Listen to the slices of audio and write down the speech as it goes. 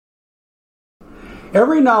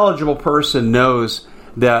Every knowledgeable person knows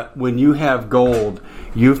that when you have gold,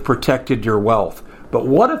 you've protected your wealth. But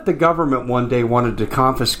what if the government one day wanted to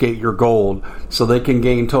confiscate your gold so they can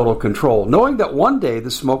gain total control, knowing that one day the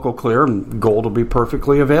smoke will clear and gold will be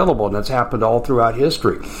perfectly available, and that's happened all throughout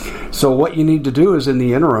history. So what you need to do is, in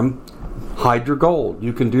the interim, hide your gold.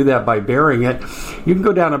 You can do that by burying it. You can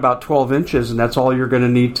go down about 12 inches, and that's all you're going to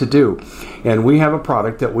need to do. And we have a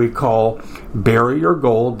product that we call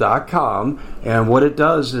buryyourgold.com, and what it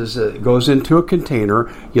does is it goes into a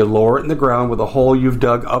container. You lower it in the ground with a hole you've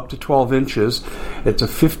dug up to 12 inches. It's a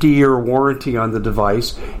 50-year warranty on the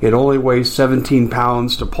device. It only weighs 17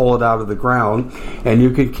 pounds to pull it out of the ground, and you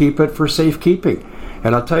can keep it for safekeeping.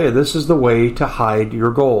 And I'll tell you, this is the way to hide your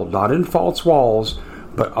gold, not in false walls,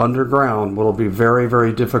 but underground. Will be very,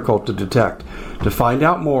 very difficult to detect. To find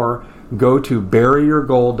out more, go to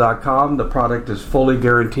buryyourgold.com. The product is fully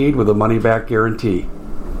guaranteed with a money-back guarantee.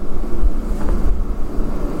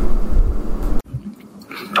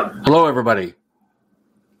 Hello, everybody.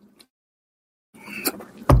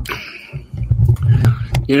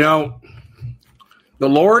 You know, the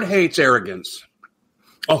Lord hates arrogance.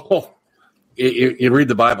 Oh, you read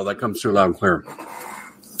the Bible, that comes through loud and clear.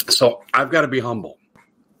 So I've got to be humble.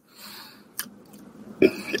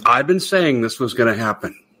 I've been saying this was going to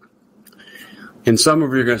happen. And some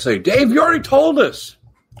of you are going to say, Dave, you already told us.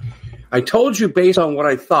 I told you based on what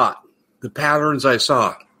I thought, the patterns I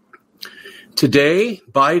saw. Today,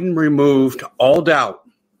 Biden removed all doubt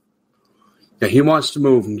that he wants to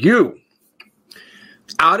move you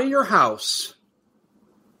out of your house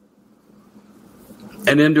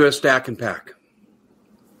and into a stack and pack.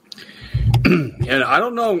 And I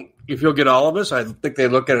don't know if you'll get all of us. I think they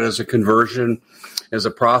look at it as a conversion, as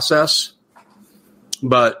a process.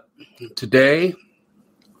 But today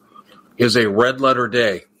is a red letter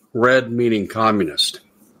day. Red meaning communist.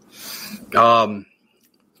 I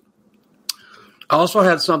also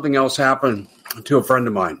had something else happen to a friend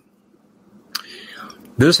of mine.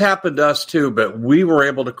 This happened to us too, but we were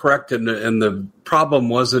able to correct it, and the problem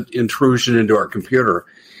wasn't intrusion into our computer.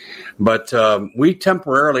 But we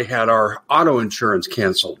temporarily had our auto insurance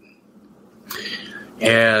canceled.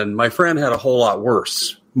 And my friend had a whole lot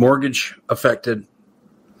worse. Mortgage affected,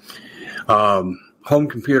 home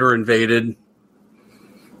computer invaded,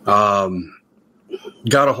 got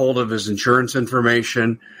a hold of his insurance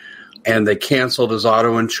information, and they canceled his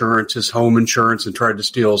auto insurance, his home insurance, and tried to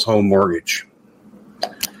steal his home mortgage.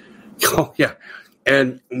 Oh, yeah.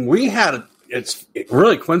 And we had, it's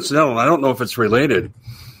really coincidental, and I don't know if it's related,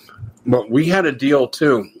 but we had a deal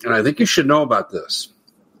too, and I think you should know about this.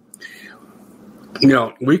 You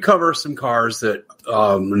know, we cover some cars that,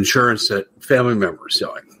 insurance that family members,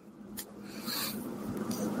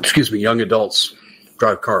 young adults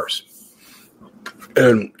drive cars.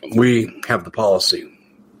 And we have the policy.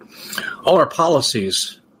 All our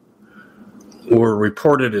policies were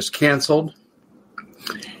reported as canceled,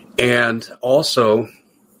 and also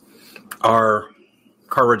our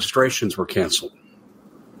car registrations were canceled.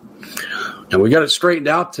 And we got it straightened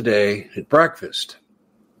out today at breakfast.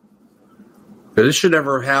 But this should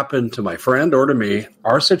never happen to my friend or to me.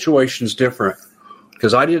 Our situation's different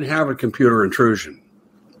because I didn't have a computer intrusion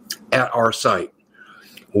at our site.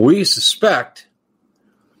 We suspect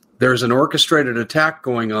there's an orchestrated attack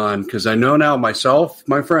going on because I know now myself,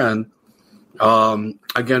 my friend,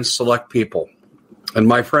 against select people. And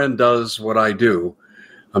my friend does what I do.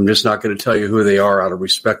 I'm just not going to tell you who they are out of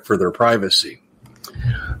respect for their privacy.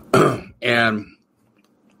 And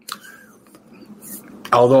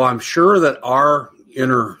although I'm sure that our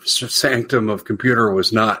inner sanctum of computer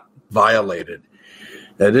was not violated,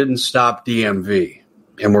 that didn't stop DMV.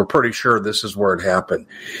 And we're pretty sure this is where it happened.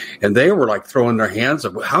 And they were like throwing their hands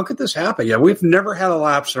up. How could this happen? Yeah, we've never had a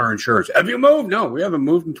lapse in our insurance. Have you moved? No, we haven't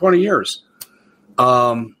moved in 20 years.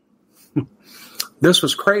 This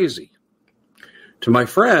was crazy. To my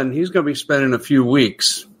friend, he's going to be spending a few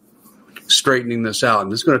weeks straightening this out.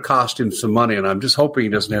 And this is going to cost him some money. And I'm just hoping he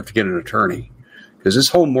doesn't have to get an attorney because his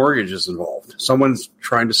whole mortgage is involved. Someone's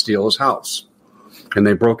trying to steal his house. And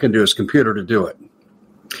they broke into his computer to do it.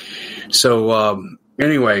 So,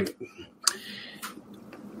 anyway,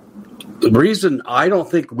 the reason I don't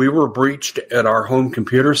think we were breached at our home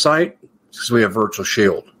computer site is because we have Virtual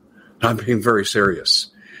Shield. I'm being very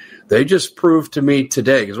serious. They just proved to me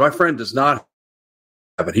today, because my friend does not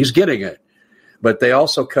have it. He's getting it. But they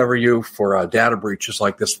also cover you for data breaches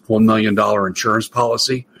like this $1 million insurance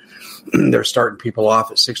policy. They're starting people off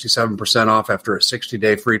at 67% off after a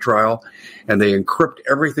 60-day free trial. And they encrypt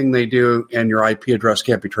everything they do, and your IP address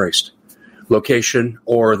can't be traced, location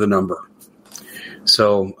or the number.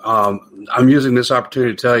 So I'm using this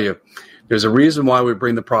opportunity to tell you, There's a reason why we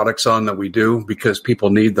bring the products on that we do, because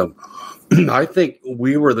people need them. I think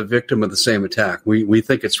we were the victim of the same attack. We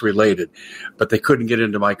think it's related, but they couldn't get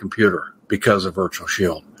into my computer because of Virtual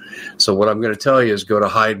Shield. So what I'm going to tell you is go to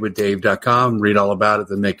hidewithdave.com, read all about it,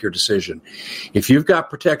 then make your decision. If you've got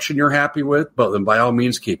protection you're happy with, well, then by all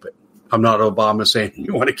means keep it. I'm not Obama saying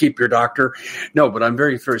you want to keep your doctor. No, but I'm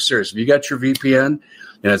very, very serious. If you got your VPN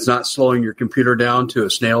and it's not slowing your computer down to a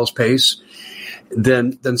snail's pace,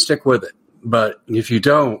 then stick with it. But if you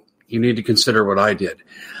don't, you need to consider what I did.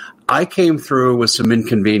 I came through with some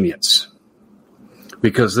inconvenience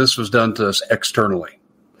because this was done to us externally.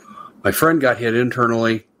 My friend got hit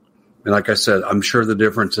internally, and like I said, I'm sure the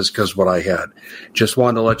difference is because of what I had. Just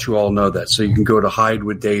wanted to let you all know that. So you can go to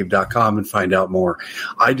hidewithdave.com and find out more.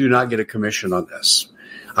 I do not get a commission on this.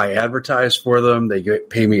 I advertise for them. They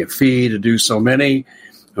pay me a fee to do so many,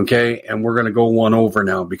 okay? And we're going to go one over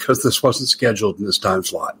now because this wasn't scheduled in this time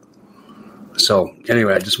slot. So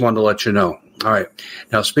anyway, I just wanted to let you know. All right.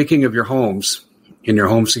 Now, speaking of your homes and your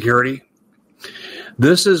home security,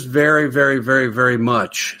 this is very, very, very, very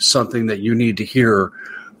much something that you need to hear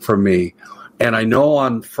from me. And I know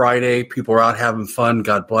on Friday, people are out having fun.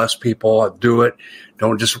 God bless people. Do it.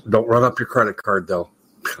 Don't run up your credit card, though.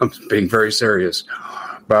 I'm being very serious.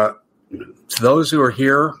 But to those who are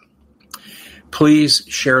here, please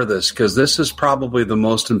share this, because this is probably the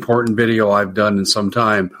most important video I've done in some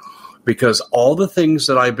time, because all the things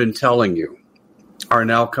that I've been telling you are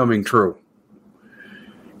now coming true.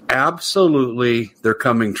 Absolutely, they're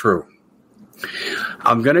coming true.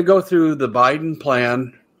 I'm going to go through the Biden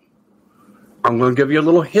plan. I'm going to give you a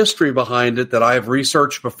little history behind it that I've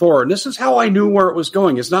researched before. And this is how I knew where it was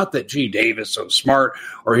going. It's not that, gee, Dave is so smart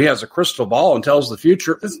or he has a crystal ball and tells the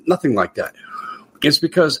future. It's nothing like that. It's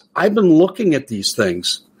because I've been looking at these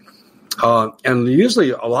things. And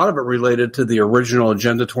usually a lot of it related to the original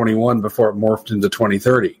Agenda 21 before it morphed into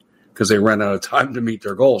 2030. Because they ran out of time to meet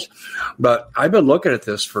their goals. But I've been looking at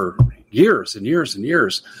this for years and years and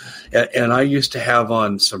years. And I used to have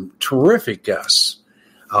on some terrific guests.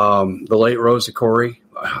 The late Rosa Corey,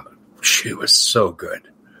 she was so good.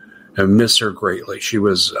 I miss her greatly. She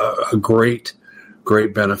was a great,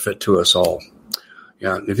 great benefit to us all.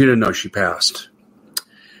 Yeah, if you didn't know, she passed.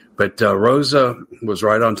 But Rosa was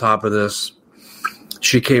right on top of this.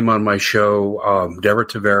 She came on my show, Deborah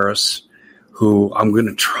Tavares, who I'm going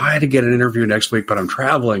to try to get an interview next week, but I'm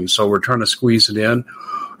traveling, so we're trying to squeeze it in.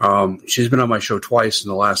 She's been on my show twice in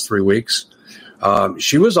the last 3 weeks.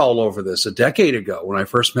 She was all over this a decade ago when I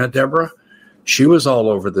first met Deborah. She was all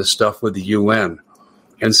over this stuff with the UN.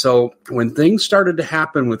 And so when things started to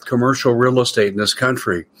happen with commercial real estate in this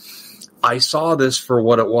country, I saw this for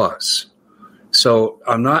what it was. So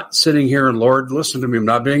I'm not sitting here and, Lord, listen to me, I'm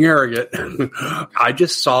not being arrogant. I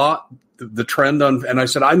just saw the trend on, and I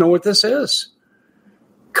said, I know what this is.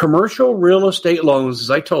 Commercial real estate loans,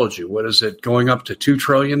 as I told you, what is it, going up to $2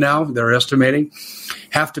 trillion now, they're estimating,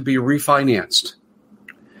 have to be refinanced.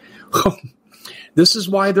 This is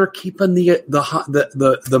why they're keeping the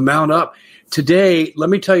amount up. Today, let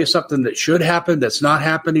me tell you something that should happen that's not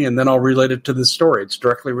happening, and then I'll relate it to the story. It's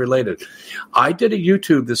directly related. I did a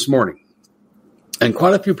YouTube this morning, and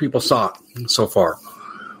quite a few people saw it so far.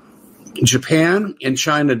 Japan and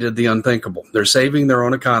China did the unthinkable. They're saving their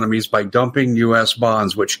own economies by dumping U.S.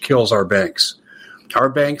 bonds, which kills our banks. Our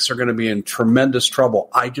banks are going to be in tremendous trouble.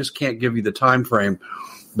 I just can't give you the time frame,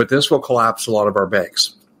 but this will collapse a lot of our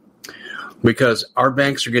banks because our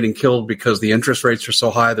banks are getting killed because the interest rates are so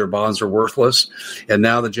high, their bonds are worthless. And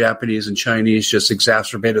now the Japanese and Chinese just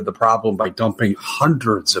exacerbated the problem by dumping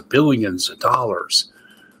hundreds of billions of dollars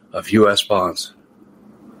of U.S. bonds.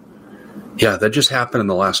 Yeah, that just happened in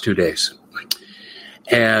the last 2 days.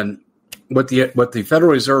 And what the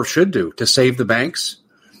Federal Reserve should do to save the banks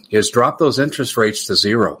is drop those interest rates to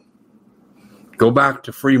zero. Go back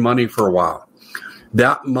to free money for a while.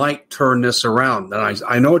 That might turn this around. And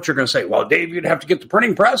I know what you're going to say. Well, Dave, you'd have to get the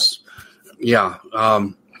printing press. Yeah.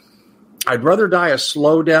 I'd rather die a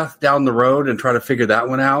slow death down the road and try to figure that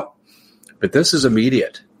one out. But this is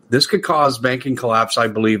immediate. This could cause banking collapse, I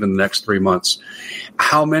believe, in the next 3 months.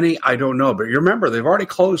 How many? I don't know. But you remember, they've already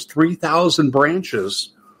closed 3,000 branches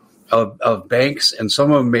of banks, and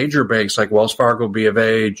some of them major banks like Wells Fargo, B of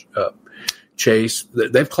A, Chase.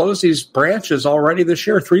 They've closed these branches already this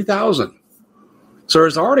year, 3,000. So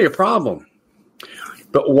there's already a problem.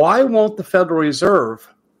 But why won't the Federal Reserve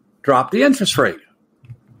drop the interest rate?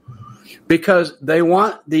 Because they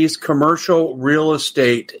want these commercial real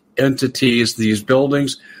estate entities, these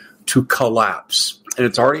buildings, to collapse. And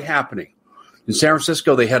it's already happening. In San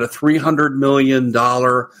Francisco, they had a $300 million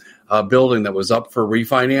building that was up for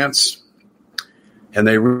refinance. And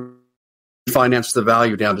they refinanced the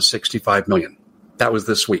value down to $65 million. That was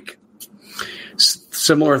this week.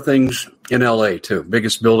 Similar things in LA too.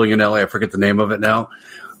 Biggest building in LA, I forget the name of it now,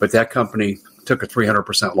 but that company took a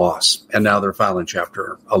 300% loss, and now they're filing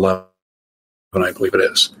Chapter 11, I believe it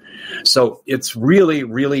is. So it's really,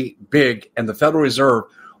 really big, and the Federal Reserve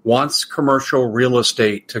wants commercial real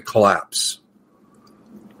estate to collapse.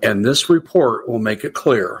 And this report will make it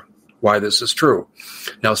clear why this is true.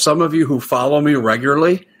 Now, some of you who follow me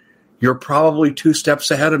regularly, you're probably 2 steps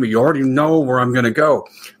ahead of me. You already know where I'm going to go.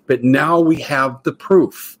 But now we have the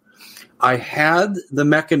proof. I had the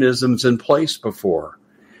mechanisms in place before.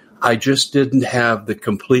 I just didn't have the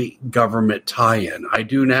complete government tie-in. I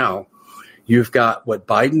do now. You've got what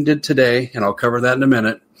Biden did today, and I'll cover that in a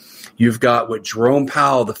minute. You've got what Jerome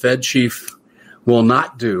Powell, the Fed chief, will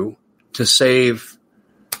not do to save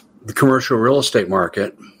the commercial real estate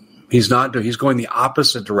market. He's going the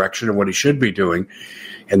opposite direction of what he should be doing.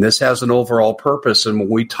 And this has an overall purpose. And when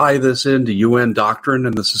we tie this into UN doctrine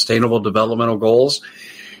and the Sustainable Developmental Goals,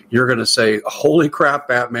 you're going to say, holy crap,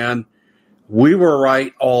 Batman, we were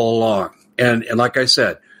right all along. And like I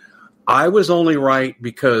said, I was only right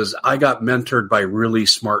because I got mentored by really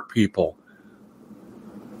smart people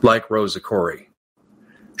like Rosa Corey.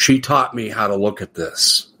 She taught me how to look at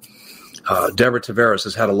this. Deborah Tavares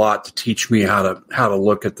has had a lot to teach me how to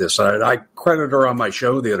look at this. I credited her on my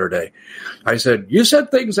show the other day. I said, you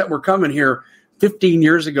said things that were coming here 15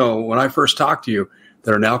 years ago when I first talked to you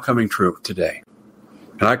that are now coming true today.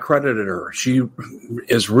 And I credited her. She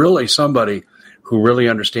is really somebody who really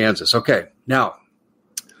understands this. Okay, now,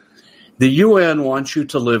 the UN wants you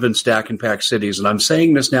to live in stack and pack cities. And I'm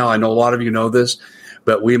saying this now. I know a lot of you know this,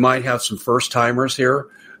 but we might have some first-timers here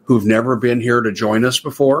who've never been here to join us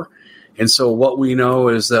before. And so what we know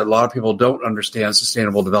is that a lot of people don't understand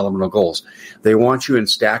sustainable developmental goals. They want you in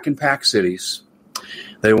stack and pack cities.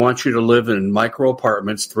 They want you to live in micro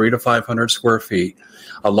apartments, 300 to 500 square feet.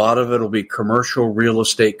 A lot of it will be commercial real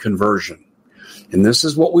estate conversion. And this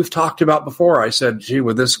is what we've talked about before. I said, gee,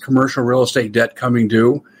 with this commercial real estate debt coming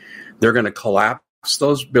due, they're going to collapse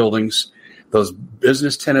those buildings. Those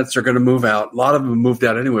business tenants are going to move out. A lot of them moved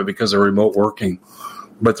out anyway because of remote working.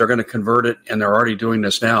 But they're going to convert it, and they're already doing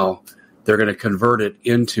this now. They're going to convert it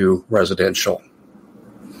into residential.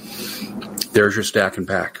 There's your stack and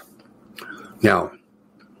pack. Now,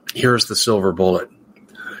 here's the silver bullet.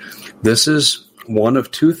 This is one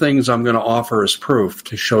of 2 things I'm going to offer as proof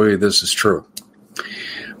to show you this is true.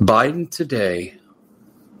 Biden today,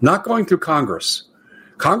 not going through Congress.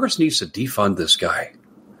 Congress needs to defund this guy.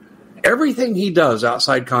 Everything he does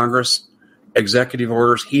outside Congress, executive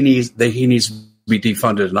orders, he needs to be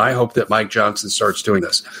defunded, and I hope that Mike Johnson starts doing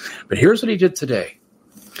this. But here's what he did today.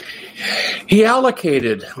 He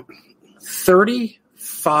allocated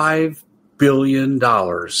 $35 billion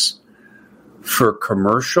for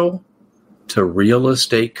commercial to real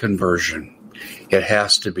estate conversion. It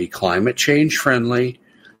has to be climate change friendly.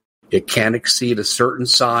 It can't exceed a certain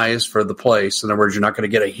size for the place. In other words, you're not going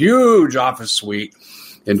to get a huge office suite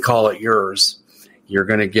and call it yours. You're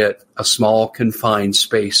going to get a small confined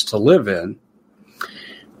space to live in.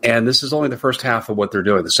 And this is only the first half of what they're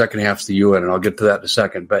doing. The second half is the UN, and I'll get to that in a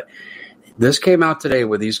second. But this came out today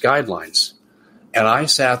with these guidelines. And I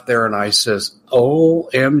sat there and I says,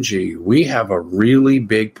 OMG, we have a really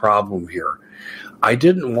big problem here. I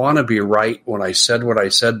didn't want to be right when I said what I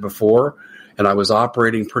said before, and I was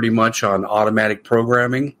operating pretty much on automatic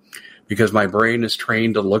programming because my brain is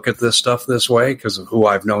trained to look at this stuff this way because of who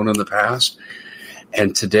I've known in the past.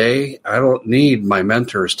 And today, I don't need my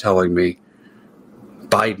mentors telling me.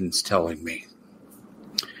 Biden's telling me.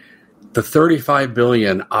 The $35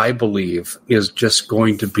 billion, I believe, is just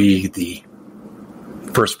going to be the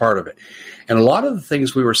first part of it. And a lot of the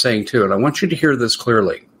things we were saying, too, and I want you to hear this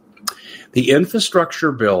clearly. The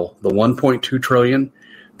infrastructure bill, the $1.2 trillion,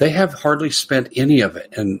 they have hardly spent any of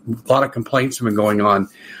it. And a lot of complaints have been going on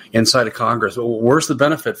inside of Congress. Well, where's the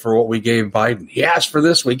benefit for what we gave Biden? He asked for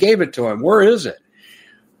this. We gave it to him. Where is it?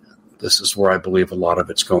 This is where I believe a lot of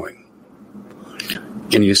it's going.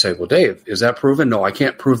 And you say, well, Dave, is that proven? No, I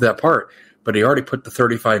can't prove that part. But he already put the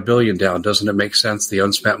 $35 billion down. Doesn't it make sense? The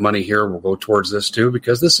unspent money here will go towards this too,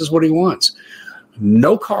 because this is what he wants.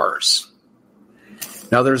 No cars.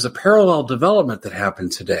 Now, there's a parallel development that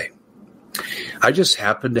happened today. I just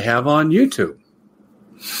happened to have on YouTube.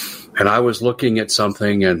 And I was looking at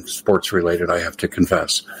something, and sports related, I have to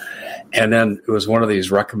confess. And then it was one of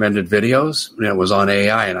these recommended videos, and it was on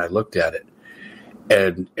AI, and I looked at it.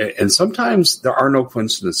 And sometimes there are no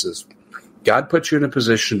coincidences. God puts you in a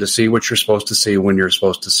position to see what you're supposed to see when you're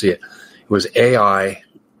supposed to see it. It was AI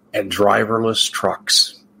and driverless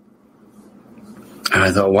trucks. And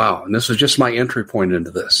I thought, wow. And this was just my entry point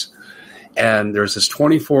into this. And there's this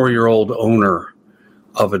 24-year-old owner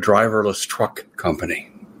of a driverless truck company.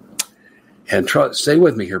 And stay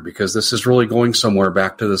with me here because this is really going somewhere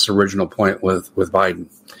back to this original point with Biden.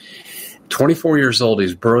 24 years old.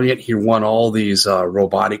 He's brilliant. He won all these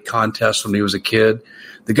robotic contests when he was a kid.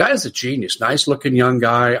 The guy is a genius. Nice-looking young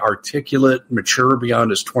guy, articulate, mature beyond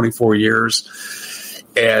his 24 years.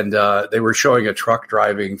 And they were showing a truck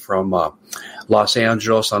driving from Los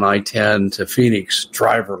Angeles on I-10 to Phoenix,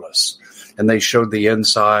 driverless. And they showed the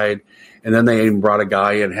inside. And then they even brought a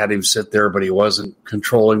guy in, had him sit there, but he wasn't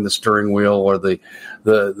controlling the steering wheel or the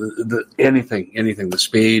anything, the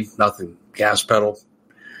speed, nothing, gas pedal,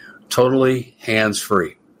 totally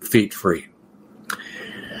hands-free, feet-free.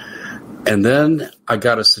 And then I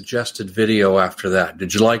got a suggested video after that.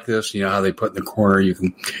 Did you like this? You know how they put in the corner,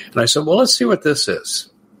 and I said, well, let's see what this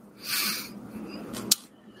is.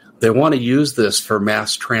 They want to use this for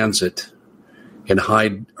mass transit in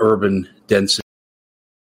high urban density.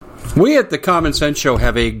 We at the Common Sense Show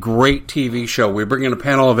have a great TV show. We bring in a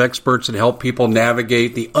panel of experts and help people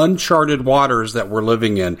navigate the uncharted waters that we're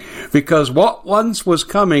living in. Because what once was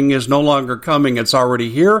coming is no longer coming. It's already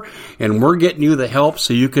here, and we're getting you the help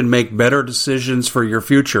so you can make better decisions for your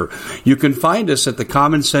future. You can find us at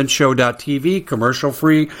thecommonsenseshow.tv,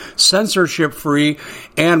 commercial-free, censorship-free,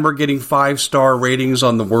 and we're getting 5-star ratings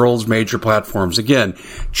on the world's major platforms. Again,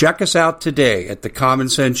 check us out today at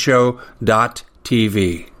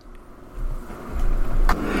thecommonsenseshow.tv.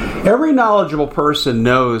 Every knowledgeable person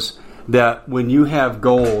knows that when you have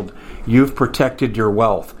gold, you've protected your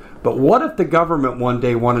wealth. But what if the government one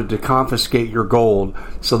day wanted to confiscate your gold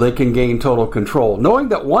so they can gain total control, knowing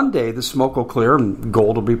that one day the smoke will clear and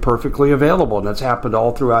gold will be perfectly available, and that's happened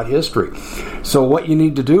all throughout history. So what you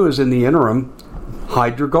need to do is, in the interim,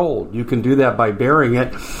 hide your gold. You can do that by burying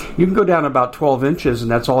it. You can go down about 12 inches, and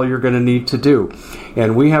that's all you're going to need to do.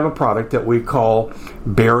 And we have a product that we call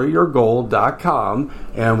buryyourgold.com,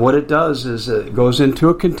 and what it does is it goes into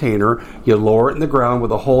a container. You lower it in the ground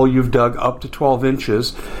with a hole you've dug up to 12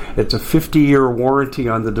 inches. It's a 50-year warranty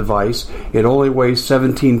on the device. It only weighs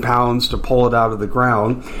 17 pounds to pull it out of the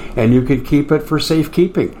ground, and you can keep it for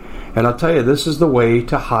safekeeping. And I'll tell you, this is the way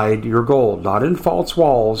to hide your gold, not in false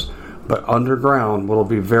walls, but underground. Will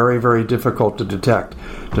be very, very difficult to detect.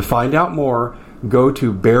 To find out more, go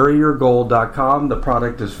to buryyourgold.com. The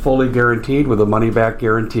product is fully guaranteed with a money-back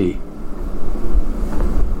guarantee.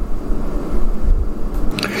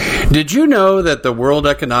 Did you know that the World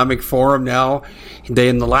Economic Forum now,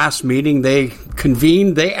 in the last meeting they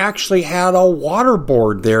convened, they actually had a water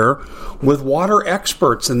board there with water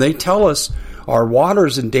experts, and they tell us our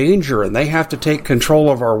water's in danger and they have to take control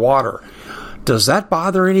of our water. Does that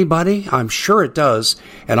bother anybody? I'm sure it does.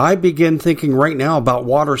 And I begin thinking right now about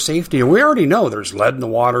water safety. And we already know there's lead in the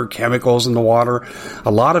water, chemicals in the water.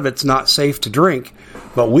 A lot of it's not safe to drink.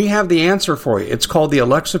 But we have the answer for you. It's called the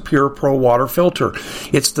Alexa Pure Pro Water Filter.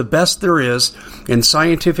 It's the best there is, and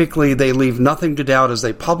scientifically they leave nothing to doubt as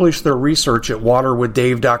they publish their research at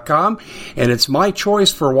waterwithdave.com, and it's my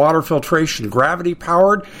choice for water filtration.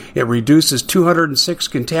 Gravity-powered, it reduces 206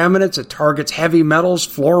 contaminants, it targets heavy metals,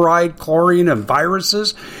 fluoride, chlorine, and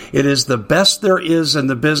viruses. It is the best there is in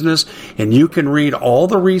the business, and you can read all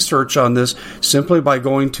the research on this simply by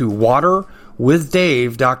going to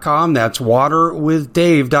waterwithdave.com. That's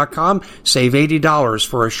waterwithdave.com. Save $80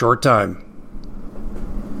 for a short time.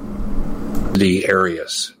 The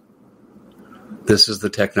areas. This is the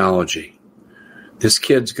technology. This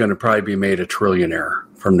kid's going to probably be made a trillionaire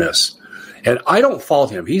from this. And I don't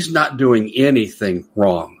fault him. He's not doing anything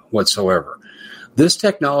wrong whatsoever. This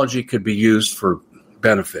technology could be used for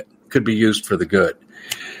benefit, could be used for the good,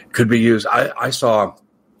 could be used. I saw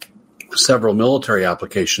several military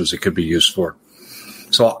applications it could be used for.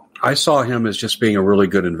 So I saw him as just being a really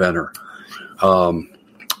good inventor.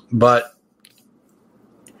 But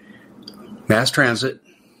mass transit,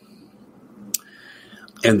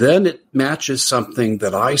 and then it matches something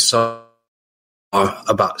that I saw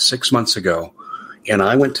about 6 months ago, and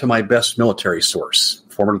I went to my best military source,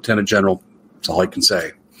 former Lieutenant General, that's all I can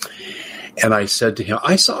say. And I said to him,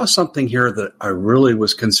 I saw something here that I really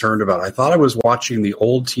was concerned about. I thought I was watching the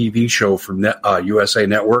old TV show from USA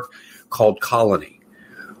Network called Colony,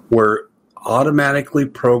 where automatically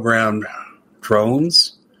programmed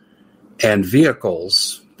drones and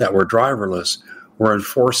vehicles that were driverless were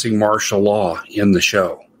enforcing martial law in the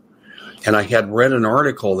show. And I had read an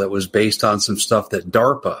article that was based on some stuff that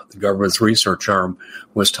DARPA, the government's research arm,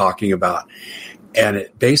 was talking about. And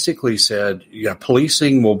it basically said,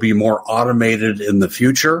 policing will be more automated in the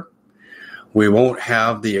future. We won't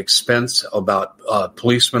have the expense about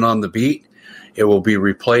policemen on the beat. it will be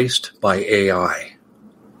replaced by AI.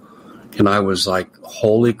 And I was like,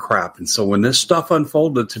 holy crap. And so when this stuff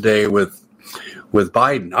unfolded today with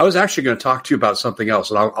Biden, I was actually going to talk to you about something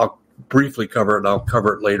else, and I'll briefly cover it, and I'll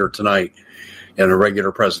cover it later tonight in a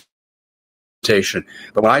regular presentation.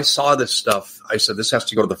 But when I saw this stuff, I said, this has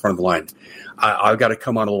to go to the front of the line. I've got to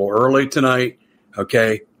come on a little early tonight,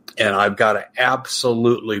 okay? And I've got to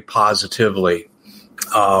absolutely, positively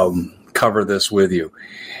cover this with you.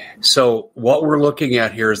 So what we're looking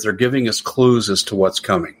at here is they're giving us clues as to what's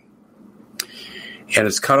coming. And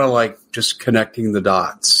it's kind of like just connecting the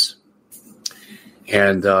dots.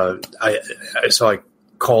 And so I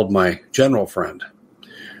called my general friend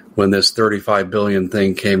when this 35 billion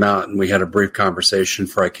thing came out, and we had a brief conversation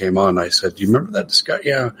before I came on. I said, do you remember that discussion?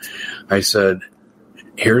 Yeah. I said,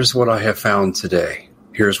 here's what I have found today.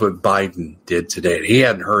 Here's what Biden did today. He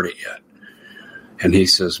hadn't heard it yet. And he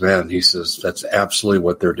says, that's absolutely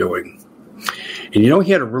what they're doing. And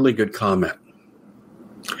he had a really good comment.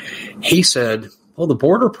 He said, well, the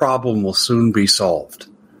border problem will soon be solved.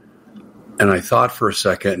 And I thought for a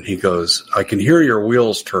second, and he goes, I can hear your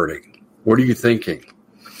wheels turning. What are you thinking?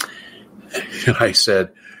 And I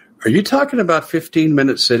said, are you talking about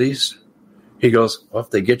 15-minute cities? He goes, well,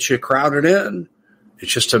 if they get you crowded in,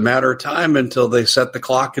 it's just a matter of time until they set the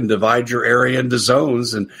clock and divide your area into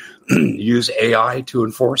zones and use AI to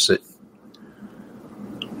enforce it.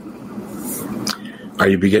 Are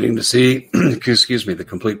you beginning to see, the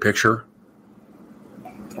complete picture?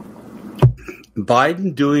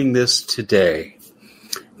 Biden doing this today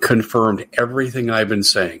confirmed everything I've been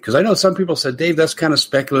saying. Because I know some people said, Dave, that's kind of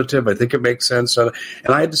speculative. I think it makes sense. And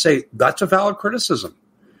I had to say, that's a valid criticism.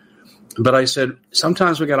 But I said,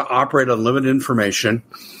 sometimes we got to operate on limited information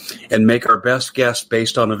and make our best guess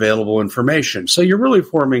based on available information. So you're really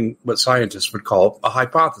forming what scientists would call a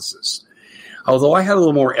hypothesis. Although I had a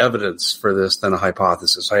little more evidence for this than a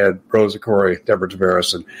hypothesis. I had Rosa Corey, Deborah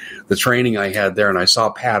Tavares, and the training I had there, and I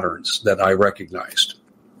saw patterns that I recognized.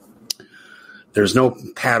 There's no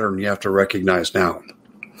pattern you have to recognize now.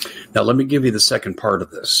 Now, let me give you the second part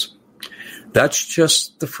of this. That's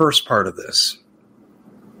just the first part of this.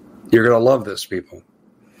 You're going to love this, people,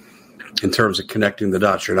 in terms of connecting the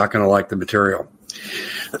dots. You're not going to like the material.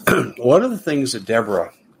 One of the things that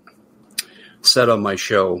Deborah said on my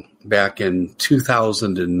show back in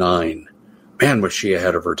 2009, man, was she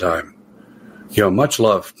ahead of her time. Much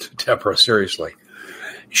love to Deborah, seriously.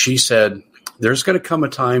 She said, there's going to come a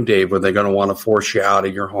time, Dave, when they're going to want to force you out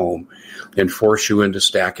of your home and force you into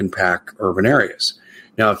stack and pack urban areas.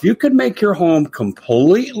 Now, if you could make your home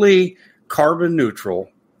completely carbon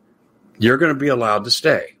neutral, you're going to be allowed to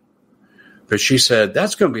stay. But she said,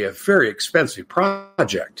 that's going to be a very expensive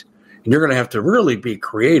project, and you're going to have to really be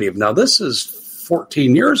creative. Now, this is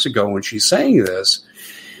 14 years ago when she's saying this,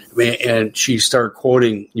 and she started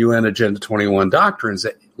quoting UN Agenda 21 doctrines.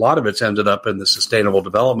 That a lot of it's ended up in the Sustainable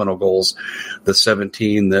Developmental Goals, the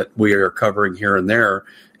 17 that we are covering here and there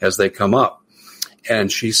as they come up.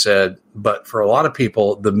 And she said, but for a lot of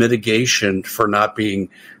people, the mitigation for not being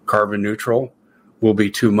carbon neutral will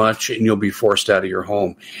be too much, and you'll be forced out of your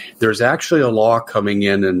home. There's actually a law coming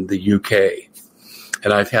in the UK,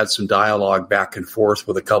 and I've had some dialogue back and forth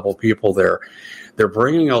with a couple people there. They're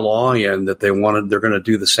bringing a law in that they're going to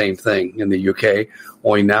do the same thing in the UK,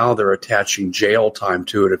 only now they're attaching jail time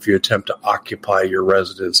to it if you attempt to occupy your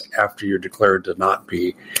residence after you're declared to not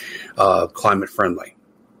be climate friendly.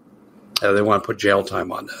 They want to put jail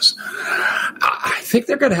time on this. I think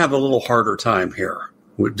they're going to have a little harder time here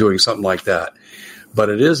with doing something like that. But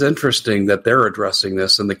it is interesting that they're addressing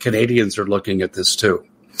this, and the Canadians are looking at this too.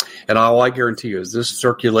 And all I guarantee you is this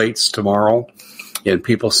circulates tomorrow and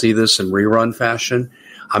people see this in rerun fashion.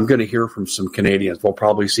 I'm going to hear from some Canadians. We'll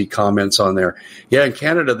probably see comments on there. Yeah, in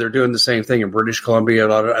Canada, they're doing the same thing. In British Columbia,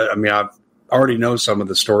 I mean, I already know some of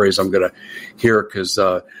the stories I'm going to hear because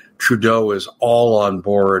Trudeau is all on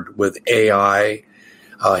board with AI.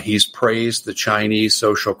 He's praised the Chinese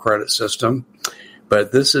social credit system.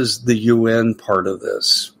 But this is the UN part of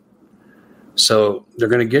this. So they're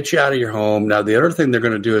going to get you out of your home. Now, the other thing they're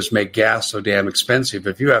going to do is make gas so damn expensive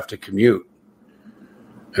if you have to commute.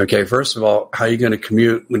 Okay, first of all, how are you going to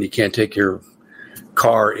commute when you can't take your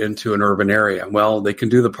car into an urban area? Well, they can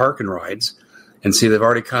do the park and rides. And see, they've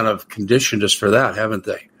already kind of conditioned us for that, haven't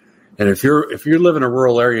they? And if you live in a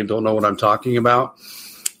rural area and don't know what I'm talking about,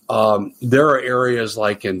 there are areas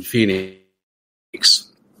like in Phoenix,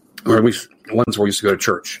 or at least ones where we used to go to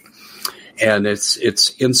church, and it's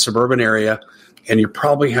in suburban area, and you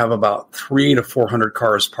probably have about 300 to 400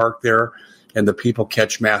 cars parked there, and the people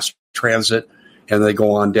catch mass transit and they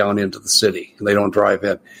go on down into the city and they don't drive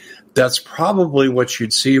in. that's probably what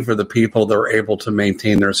you'd see for the people that are able to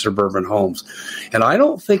maintain their suburban homes. And I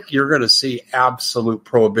don't think you're going to see absolute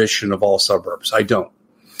prohibition of all suburbs. I don't.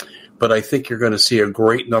 But I think you're going to see a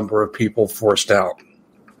great number of people forced out.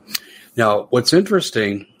 Now, what's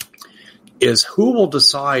interesting is who will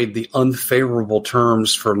decide the unfavorable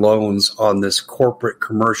terms for loans on this corporate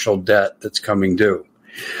commercial debt that's coming due.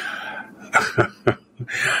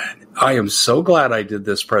 I am so glad I did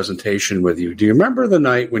this presentation with you. Do you remember the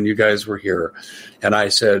night when you guys were here and I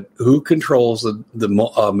said, who controls the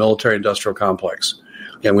military-industrial complex?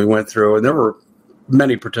 And we went through, and there were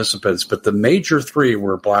many participants, but the major three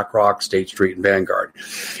were BlackRock, State Street, and Vanguard.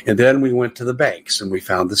 And then we went to the banks, and we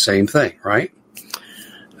found the same thing, right?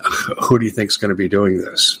 Who do you think is going to be doing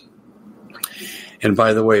this? And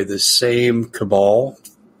by the way, the same cabal,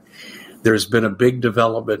 there's been a big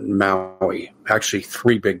development in Maui, actually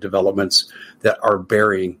 3 big developments that are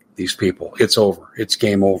burying these people. It's over. It's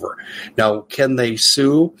game over. Now, can they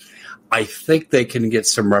sue? I think they can get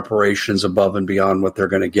some reparations above and beyond what they're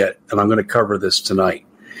going to get. And I'm going to cover this tonight.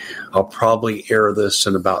 I'll probably air this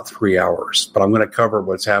in about 3 hours, but I'm going to cover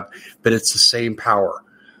what's happened. But it's the same power.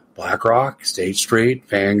 BlackRock, State Street,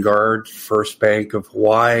 Vanguard, First Bank of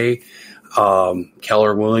Hawaii,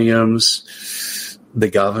 Keller Williams, the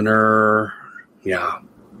governor,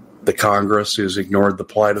 the Congress who's ignored the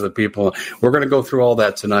plight of the people. We're going to go through all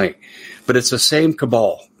that tonight. But it's the same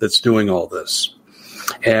cabal that's doing all this.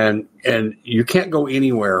 And you can't go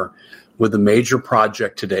anywhere with a major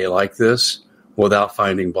project today like this without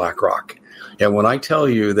finding BlackRock. And when I tell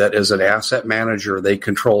you that as an asset manager, they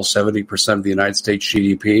control 70% of the United States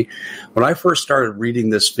GDP, when I first started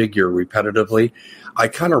reading this figure repetitively, I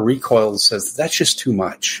kind of recoiled and said, that's just too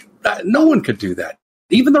much. No one could do that.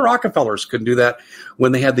 Even the Rockefellers couldn't do that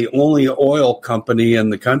when they had the only oil company in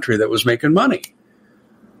the country that was making money.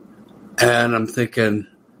 And I'm thinking,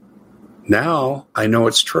 now I know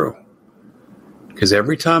it's true. Because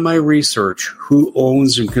every time I research who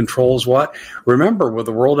owns and controls what, remember with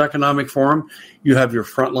the World Economic Forum, you have your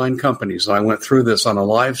frontline companies. And I went through this on a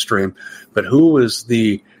live stream, but who is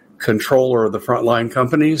the controller of the frontline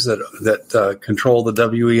companies that control the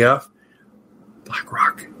WEF?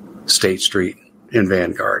 BlackRock, State Street, and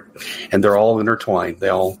Vanguard. And they're all intertwined. They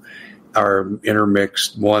all are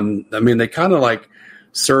intermixed. They kind of like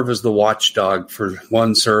serve as the watchdog for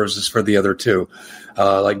one serves as for the other two.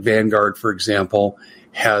 Like Vanguard, for example,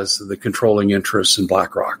 has the controlling interest in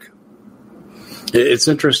BlackRock. It's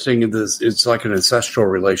interesting. It's like an ancestral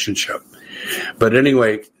relationship. But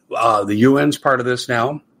anyway, the UN's part of this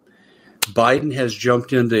now. Biden has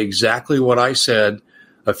jumped into exactly what I said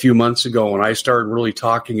a few months ago when I started really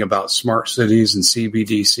talking about smart cities and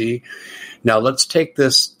CBDC. Now let's take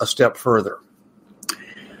this a step further.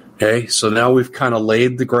 Okay, so now we've kind of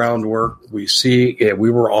laid the groundwork. We see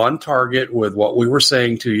we were on target with what we were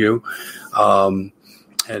saying to you. And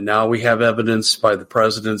now we have evidence by the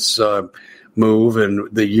president's move and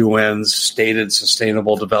the UN's stated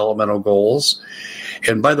sustainable developmental goals.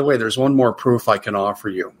 And by the way, there's one more proof I can offer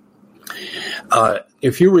you.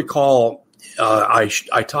 If you recall, I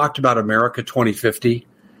talked about America 2050.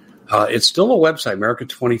 It's still a website,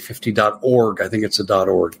 america2050.org. I think it's a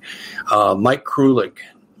 .org. Mike Krulig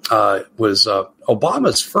was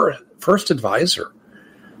Obama's first advisor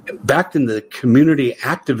back in the community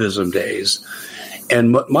activism days.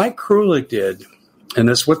 And what Mike Krulig did, and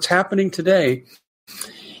this what's happening today,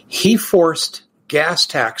 he forced gas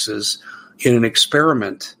taxes in an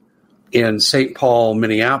experiment in St. Paul,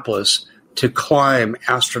 Minneapolis, to climb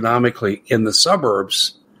astronomically in the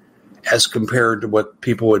suburbs as compared to what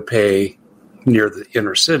people would pay near the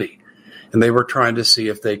inner city. And they were trying to see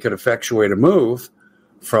if they could effectuate a move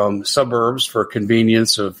from suburbs for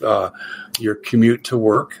convenience of your commute to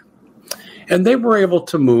work. And they were able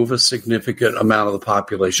to move a significant amount of the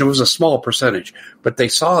population. It was a small percentage, but they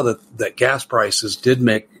saw that gas prices did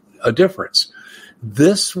make a difference.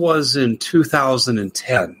 This was in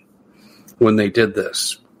 2010 when they did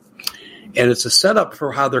this. And it's a setup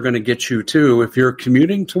for how they're going to get you to, if you're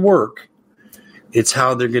commuting to work, it's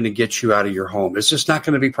how they're going to get you out of your home. It's just not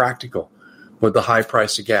going to be practical with the high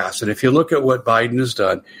price of gas. And if you look at what Biden has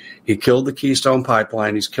done, he killed the Keystone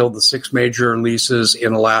Pipeline. He's killed the 6 major leases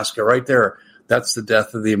in Alaska right there. That's the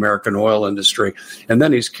death of the American oil industry. And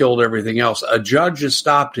then he's killed everything else. A judge has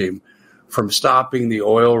stopped him from stopping the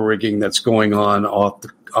oil rigging that's going on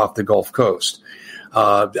off the Gulf Coast.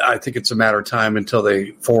 I think it's a matter of time until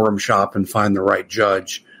they forum shop and find the right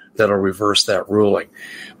judge that'll reverse that ruling.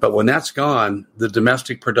 But when that's gone, the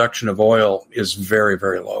domestic production of oil is very,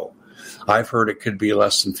 very low. I've heard it could be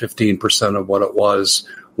less than 15% of what it was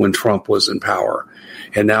when Trump was in power.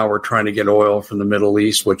 And now we're trying to get oil from the Middle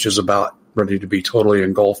East, which is about ready to be totally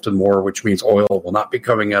engulfed in war, which means oil will not be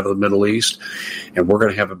coming out of the Middle East, and we're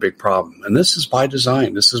going to have a big problem. And this is by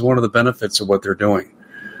design. This is one of the benefits of what they're doing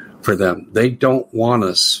for them. They don't want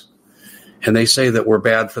us, and they say that we're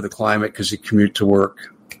bad for the climate because you commute to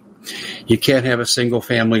work. You can't have a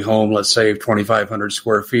single-family home, let's say 2,500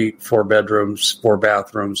 square feet, 4 bedrooms, 4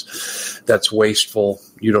 bathrooms. That's wasteful.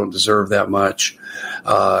 You don't deserve that much.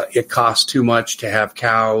 It costs too much to have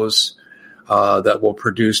cows that will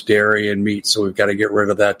produce dairy and meat, so we've got to get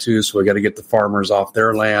rid of that too. So we've got to get the farmers off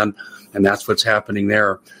their land, and that's what's happening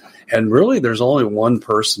there. And really, there's only one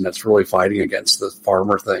person that's really fighting against the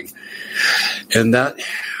farmer thing, and that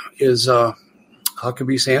is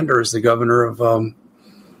Huckabee Sanders, the governor of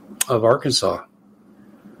Arkansas.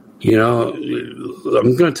 You know,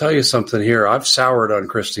 I'm going to tell you something here. I've soured on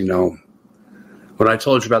Kristi Noem. When I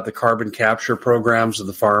told you about the carbon capture programs of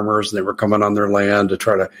the farmers, and they were coming on their land to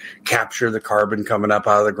try to capture the carbon coming up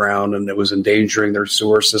out of the ground, and it was endangering their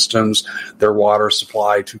sewer systems, their water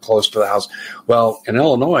supply too close to the house. Well, in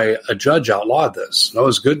Illinois, a judge outlawed this. That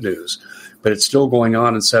was good news, but it's still going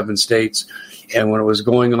on in 7 states. And when it was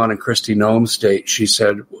going on in Kristi Noem's state, she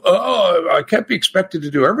said, "Oh, I can't be expected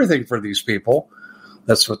to do everything for these people."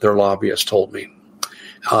 That's what their lobbyist told me.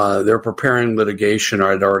 They're preparing litigation.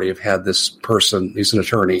 I'd already have had this person. He's an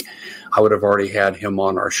attorney. I would have already had him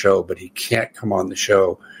on our show, but he can't come on the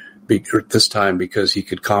show this time because he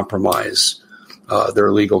could compromise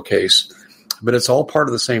their legal case. But it's all part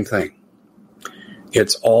of the same thing.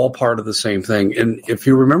 It's all part of the same thing. And if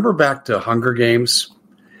you remember back to Hunger Games,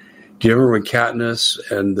 do you remember when Katniss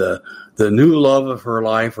and the new love of her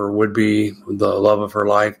life, or would be the love of her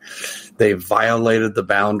life, they violated the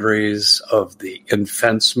boundaries of the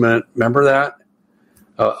enfencement. Remember that?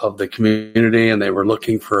 Of the community, and they were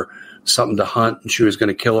looking for something to hunt, and she was going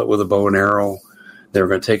to kill it with a bow and arrow. They were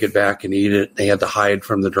going to take it back and eat it. They had to hide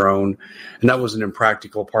from the drone. And that was an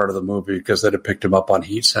impractical part of the movie because they'd have picked them up on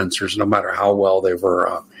heat sensors no matter how well they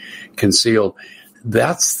were concealed.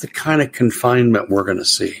 That's the kind of confinement we're going to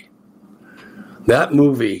see. That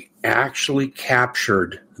movie actually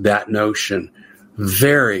captured that notion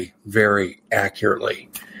very, very accurately.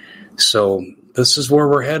 So this is where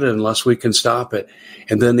we're headed unless we can stop it.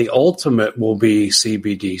 And then the ultimate will be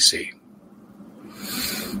CBDC.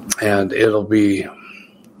 And it'll be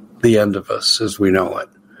the end of us as we know it.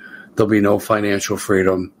 There'll be no financial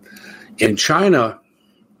freedom. In China,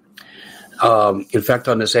 in fact,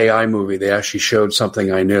 on this AI movie, they actually showed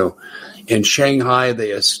something I knew. In Shanghai,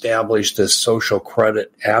 they established this social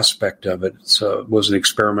credit aspect of it. So it was an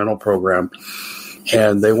experimental program.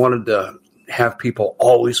 And they wanted to have people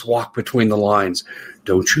always walk between the lines.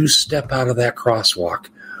 Don't you step out of that crosswalk.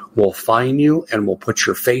 We'll fine you, and we'll put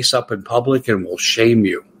your face up in public, and we'll shame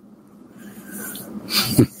you.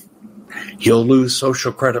 You'll lose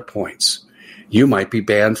social credit points. You might be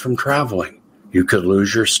banned from traveling. You could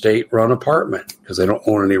lose your state-run apartment because they don't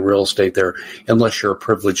own any real estate there unless you're a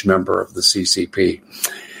privileged member of the CCP.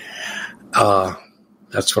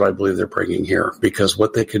 That's what I believe they're bringing here, because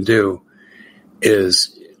what they can do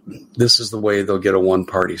is this is the way they'll get a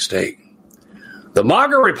one-party state. The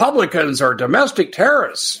MAGA Republicans are domestic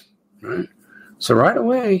terrorists. Right? So right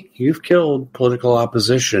away, you've killed political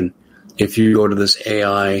opposition if you go to this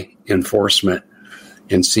AI enforcement,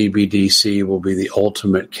 and CBDC will be the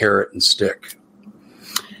ultimate carrot and stick.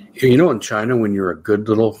 You know, in China, when you're a good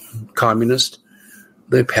little communist,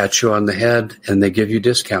 they pat you on the head and they give you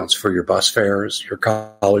discounts for your bus fares, your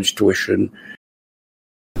college tuition.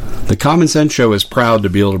 The Common Sense Show is proud to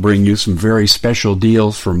be able to bring you some very special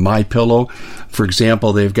deals from MyPillow. For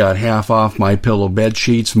example, they've got half off MyPillow bed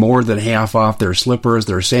sheets, more than half off their slippers,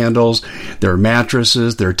 their sandals, their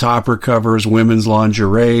mattresses, their topper covers, women's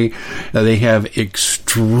lingerie. They have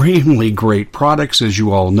extremely great products, as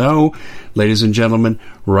you all know. Ladies and gentlemen,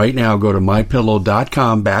 right now go to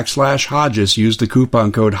mypillow.com/Hodges. Use the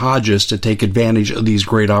coupon code Hodges to take advantage of these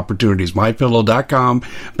great opportunities.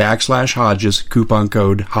 mypillow.com/Hodges, coupon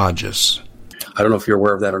code Hodges. I don't know if you're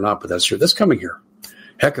aware of that or not, but that's true. That's coming here.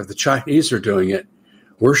 Heck, if the Chinese are doing it,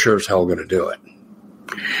 we're sure as hell going to do it.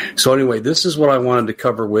 So anyway, this is what I wanted to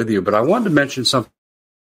cover with you, but I wanted to mention something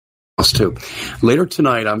else too. Later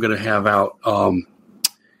tonight, I'm going to have out how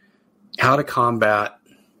to combat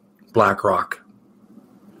BlackRock.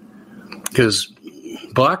 Because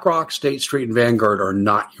BlackRock, State Street, and Vanguard are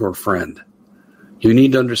not your friend. You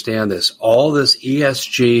need to understand this. All this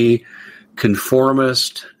ESG,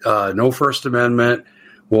 conformist, no First Amendment,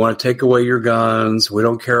 we want to take away your guns, we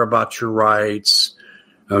don't care about your rights,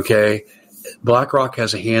 okay? BlackRock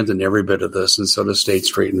has a hand in every bit of this, and so does State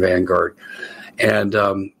Street and Vanguard. And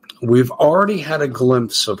we've already had a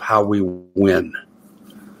glimpse of how we win.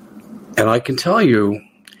 And I can tell you,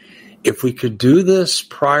 if we could do this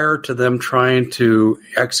prior to them trying to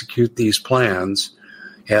execute these plans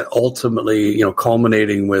and ultimately,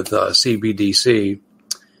 culminating with CBDC,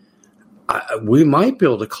 we might be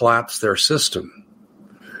able to collapse their system.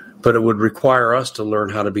 But it would require us to learn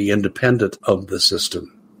how to be independent of the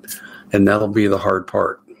system. And that'll be the hard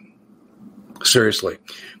part. Seriously,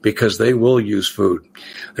 because they will use food.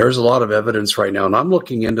 There's a lot of evidence right now, and I'm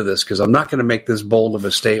looking into this because I'm not going to make this bold of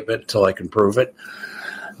a statement until I can prove it.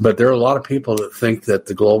 But there are a lot of people that think that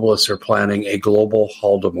the globalists are planning a global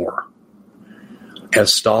Holodomor.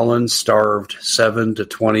 As Stalin starved 7 to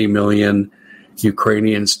 20 million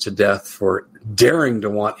Ukrainians to death for daring to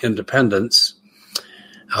want independence,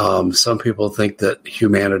 some people think that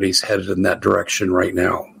humanity's headed in that direction right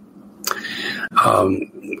now.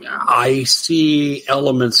 I see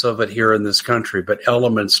elements of it here in this country, but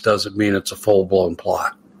elements doesn't mean it's a full-blown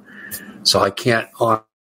plot. So I can't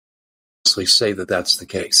honestly say that that's the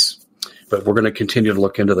case. But we're going to continue to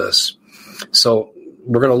look into this. So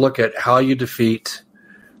we're going to look at how you defeat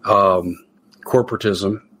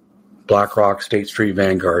corporatism, BlackRock, State Street,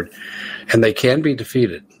 Vanguard, and they can be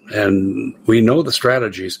defeated. And we know the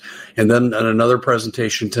strategies. And then in another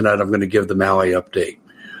presentation tonight, I'm going to give the Maui update.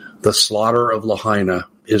 The slaughter of Lahaina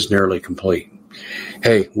is nearly complete.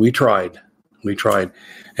 Hey, we tried.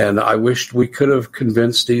 And I wished we could have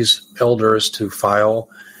convinced these elders to file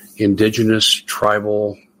indigenous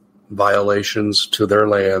tribal violations to their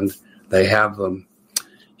land. They have them.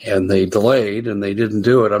 And they delayed, and they didn't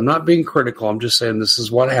do it. I'm not being critical. I'm just saying this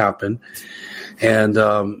is what happened. And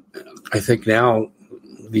I think now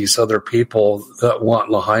these other people that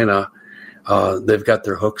want Lahaina, they've got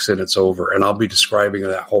their hooks in, it's over. And I'll be describing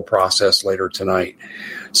that whole process later tonight.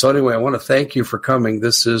 So anyway, I want to thank you for coming.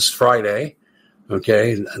 This is Friday,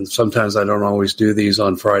 okay? And sometimes I don't always do these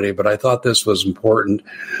on Friday, but I thought this was important.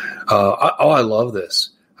 I love this.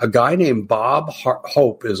 A guy named Bob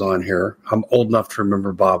Hope is on here. I'm old enough to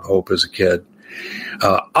remember Bob Hope as a kid.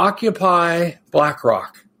 Occupy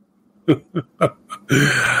BlackRock.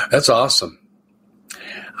 That's awesome.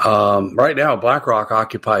 Right now, BlackRock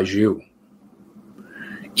occupies you.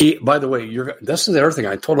 By the way, this is the other thing.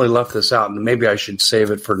 I totally left this out, and maybe I should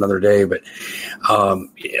save it for another day. But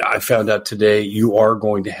I found out today you are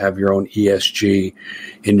going to have your own ESG,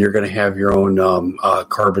 and you're going to have your own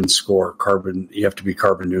carbon score. You have to be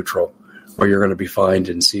carbon neutral, or you're going to be fined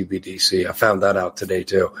in CBDC. I found that out today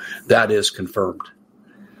too. That is confirmed.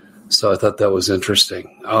 So I thought that was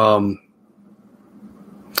interesting. A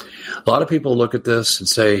lot of people look at this and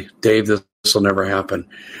say, Dave, this will never happen.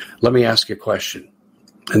 Let me ask you a question.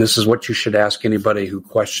 And this is what you should ask anybody who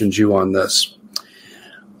questions you on this.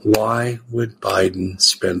 Why would Biden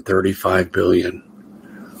spend $35 billion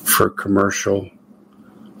for commercial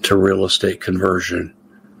to real estate conversion?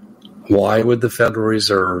 Why would the Federal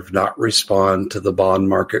Reserve not respond to the bond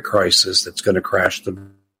market crisis that's going to crash the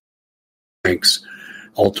banks,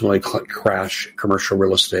 ultimately crash commercial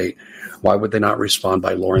real estate? Why would they not respond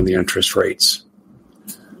by lowering the interest rates?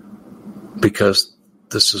 Because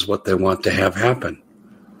this is what they want to have happen.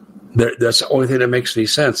 That's the only thing that makes any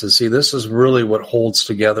sense. And see, this is really what holds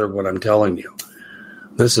together what I'm telling you.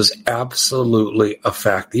 This is absolutely a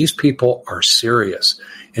fact. These people are serious.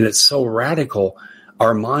 And it's so radical.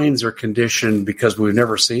 Our minds are conditioned because we've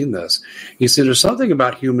never seen this. You see, there's something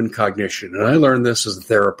about human cognition. And I learned this as a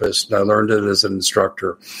therapist, and I learned it as an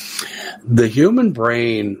instructor. The human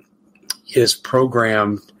brain is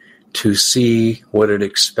programmed to see what it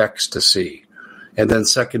expects to see. And then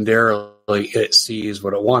secondarily, it sees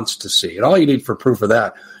what it wants to see. And all you need for proof of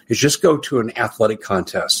that is just go to an athletic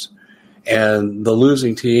contest. And the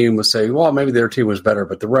losing team will say, well, maybe their team was better,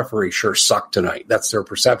 but the referee sure sucked tonight. That's their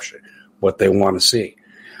perception, what they want to see.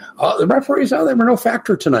 The referees, they were no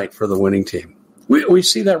factor tonight for the winning team. We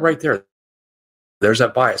see that right there. There's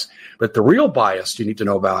that bias. But the real bias you need to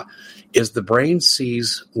know about is the brain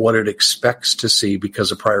sees what it expects to see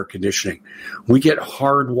because of prior conditioning. We get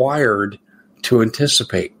hardwired to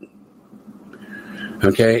anticipate.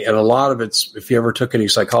 Okay, and a lot of it's, if you ever took any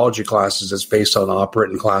psychology classes, it's based on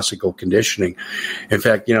operant and classical conditioning. In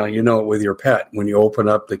fact, you know it with your pet. When you open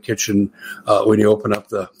up the kitchen, when you open up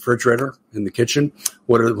the refrigerator in the kitchen,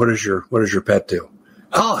 what does your pet do?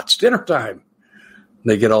 Oh, it's dinner time.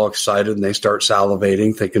 They get all excited and they start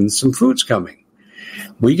salivating, thinking some food's coming.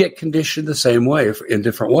 We get conditioned the same way in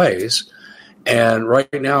different ways. And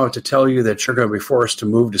right now, to tell you that you're going to be forced to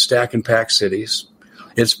move to stack and pack cities,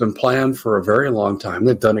 It's been planned for a very long time.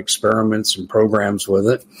 They've done experiments and programs with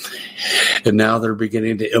it. And now they're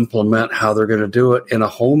beginning to implement how they're going to do it. And a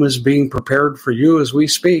home is being prepared for you as we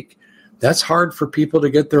speak. That's hard for people to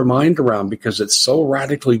get their mind around because it's so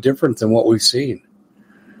radically different than what we've seen.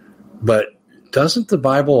 But doesn't the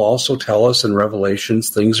Bible also tell us in Revelations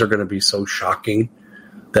things are going to be so shocking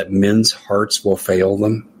that men's hearts will fail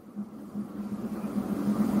them?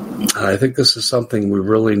 And I think this is something we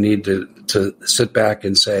really need to sit back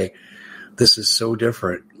and say, this is so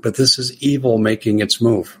different, but this is evil making its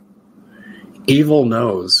move. Evil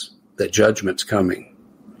knows that judgment's coming.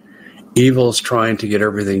 Evil's trying to get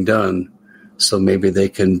everything done so maybe they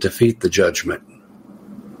can defeat the judgment.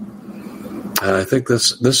 And I think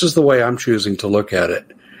this is the way I'm choosing to look at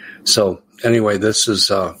it. So anyway, this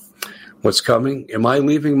is what's coming. Am I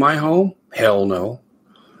leaving my home? Hell no.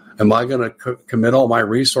 Am I going to commit all my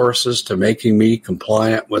resources to making me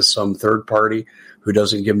compliant with some third party who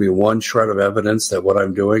doesn't give me one shred of evidence that what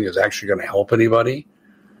I'm doing is actually going to help anybody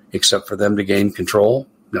except for them to gain control?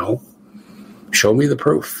 No. Show me the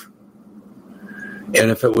proof.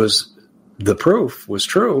 And if the proof was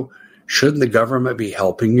true, shouldn't the government be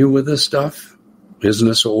helping you with this stuff? Isn't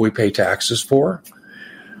this what we pay taxes for?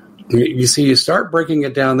 You see, you start breaking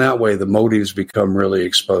it down that way, the motives become really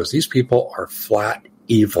exposed. These people are flat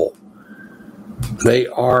evil. They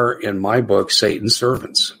are, in my book, Satan's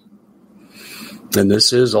servants. And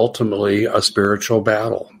this is ultimately a spiritual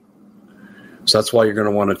battle. So that's why you're going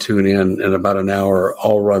to want to tune in about an hour.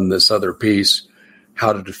 I'll run this other piece,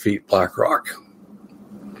 How to Defeat BlackRock.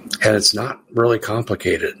 And it's not really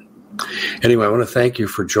complicated. Anyway, I want to thank you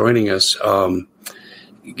for joining us. I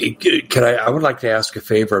would like to ask a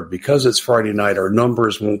favor. Because it's Friday night, our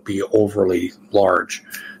numbers won't be overly large.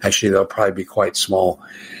 Actually, they'll probably be quite small.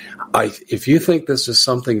 If you think this is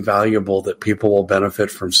something valuable that people will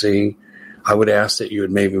benefit from seeing, I would ask that you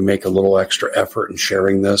would maybe make a little extra effort in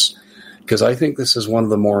sharing this, because I think this is one of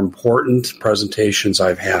the more important presentations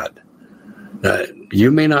I've had.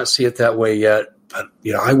 You may not see it that way yet, but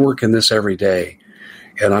I work in this every day.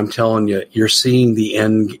 And I'm telling you, you're seeing the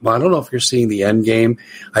end. Well, I don't know if you're seeing the end game.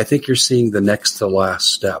 I think you're seeing the next to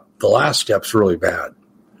last step. The last step's really bad.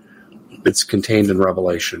 It's contained in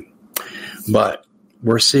Revelation. But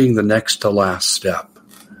we're seeing the next to last step.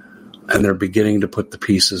 And they're beginning to put the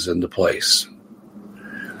pieces into place.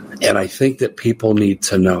 And I think that people need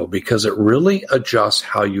to know, because it really adjusts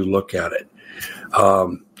how you look at it.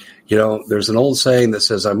 There's an old saying that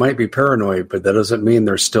says, I might be paranoid, but that doesn't mean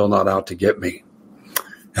they're still not out to get me.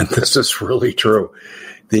 And this is really true.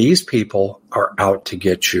 These people are out to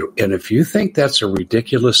get you. And if you think that's a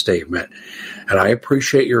ridiculous statement, and I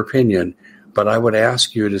appreciate your opinion, but I would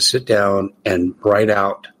ask you to sit down and write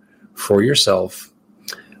out for yourself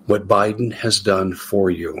what Biden has done for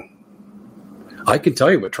you. I can tell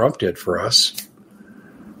you what Trump did for us.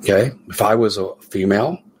 Okay? If I was a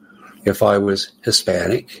female, if I was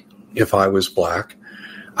Hispanic, if I was black,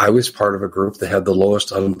 I was part of a group that had the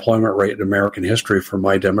lowest unemployment rate in American history for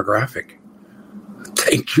my demographic.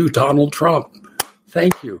 Thank you, Donald Trump.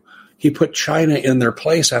 Thank you. He put China in their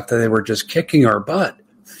place after they were just kicking our butt.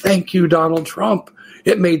 Thank you, Donald Trump.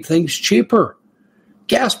 It made things cheaper.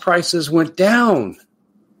 Gas prices went down.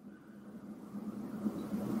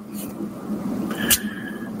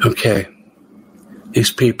 Okay.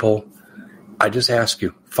 These people, I just ask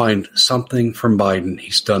you, find something from Biden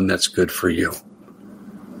he's done that's good for you.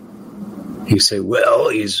 You say, well,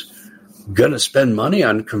 he's going to spend money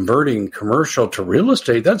on converting commercial to real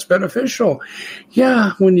estate. That's beneficial.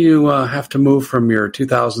 Yeah, when you have to move from your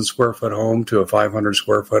 2,000 square foot home to a 500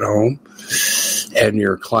 square foot home, and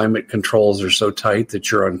your climate controls are so tight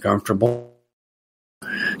that you're uncomfortable.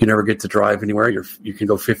 You never get to drive anywhere. You can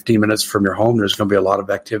go 15 minutes from your home. There's going to be a lot of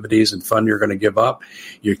activities and fun you're going to give up.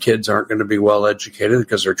 Your kids aren't going to be well educated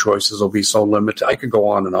because their choices will be so limited. I could go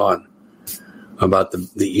on about the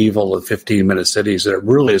evil of 15-minute cities, that it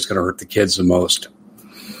really is going to hurt the kids the most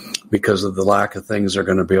because of the lack of things they're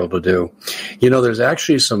going to be able to do. There's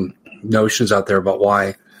actually some notions out there about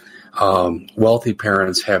why wealthy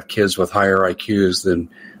parents have kids with higher IQs than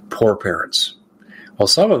poor parents. Well,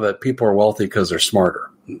 some of it, people are wealthy because they're smarter,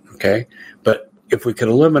 okay? But if we could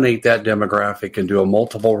eliminate that demographic and do a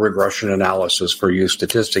multiple regression analysis for you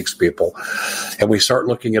statistics people, and we start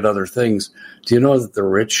looking at other things, do you know that the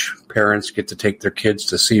rich parents get to take their kids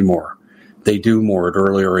to see more? They do more at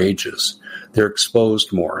earlier ages. They're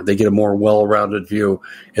exposed more. They get a more well-rounded view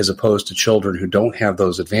as opposed to children who don't have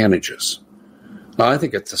those advantages. Now, I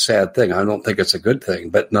think it's a sad thing. I don't think it's a good thing,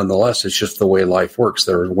 but nonetheless, it's just the way life works.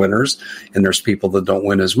 There are winners, and there's people that don't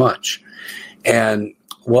win as much. And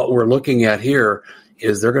what we're looking at here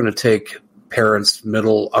is they're going to take parents,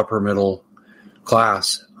 upper middle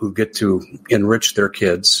class, who get to enrich their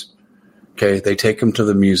kids. Okay, they take them to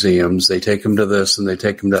the museums, they take them to this, and they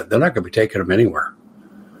take them to. They're not going to be taking them anywhere.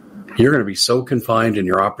 You're going to be so confined, and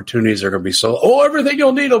your opportunities are going to be everything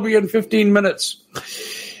you'll need will be in 15 minutes.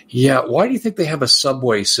 Yeah, why do you think they have a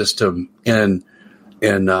subway system in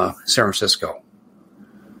San Francisco?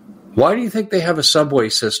 Why do you think they have a subway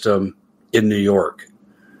system in New York?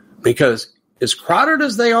 Because as crowded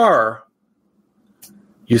as they are,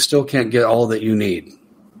 you still can't get all that you need.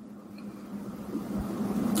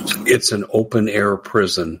 It's an open-air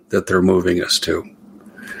prison that they're moving us to.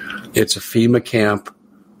 It's a FEMA camp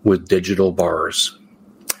with digital bars.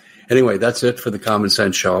 Anyway, that's it for the Common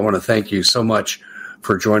Sense Show. I want to thank you so much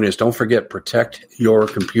for joining us. Don't forget, protect your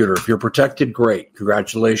computer. If you're protected, great.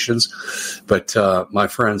 Congratulations. But my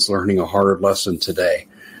friend's learning a hard lesson today.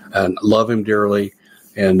 And love him dearly.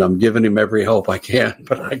 And I'm giving him every help I can.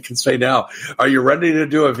 But I can say now, are you ready to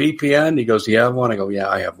do a VPN? He goes, you have one? I go, yeah,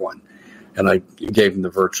 I have one. And I gave him the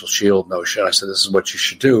virtual shield notion. I said, this is what you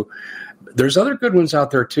should do. There's other good ones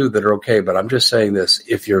out there, too, that are okay. But I'm just saying this.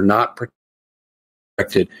 If you're not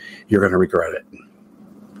protected, you're going to regret it.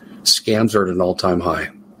 Scams are at an all-time high.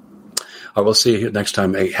 I will see you next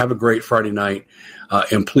time. Hey, have a great Friday night.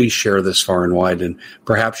 And please share this far and wide. And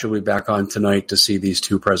perhaps you'll be back on tonight to see these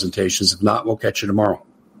two presentations. If not, we'll catch you tomorrow.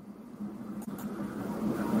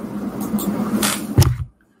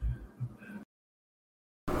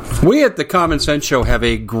 We at the Common Sense Show have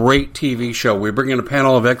a great TV show. We bring in a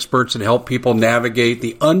panel of experts that help people navigate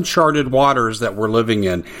the uncharted waters that we're living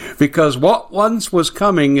in. Because what once was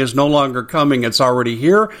coming is no longer coming. It's already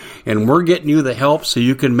here, and we're getting you the help so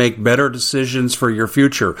you can make better decisions for your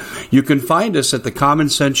future. You can find us at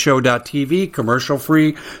thecommonsenseshow.tv,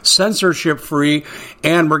 commercial-free, censorship-free,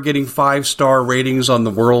 and we're getting 5-star ratings on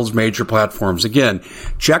the world's major platforms. Again,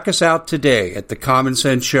 check us out today at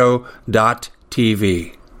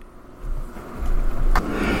thecommonsenseshow.tv.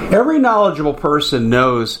 Every knowledgeable person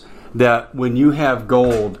knows that when you have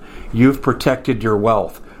gold, you've protected your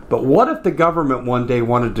wealth. But what if the government one day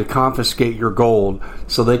wanted to confiscate your gold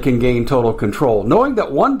so they can gain total control, knowing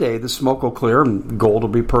that one day the smoke will clear and gold will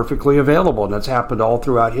be perfectly available, and that's happened all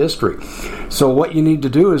throughout history. So what you need to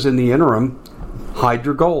do is, in the interim, hide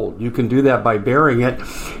your gold. You can do that by burying it.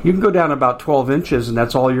 You can go down about 12 inches, and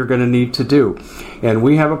that's all you're going to need to do. And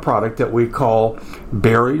we have a product that we call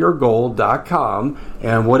buryyourgold.com,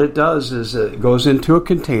 and what it does is it goes into a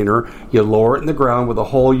container. You lower it in the ground with a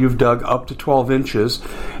hole you've dug up to 12 inches.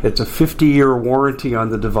 It's a 50-year warranty on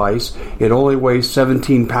the device. It only weighs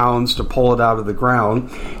 17 pounds to pull it out of the ground,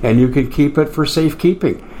 and you can keep it for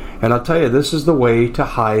safekeeping. And I'll tell you, this is the way to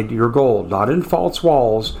hide your gold, not in false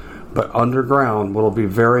walls, but underground, will be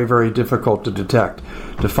very, very difficult to detect.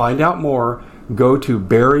 To find out more, go to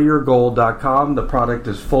buryyourgold.com. The product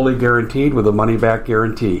is fully guaranteed with a money-back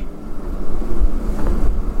guarantee.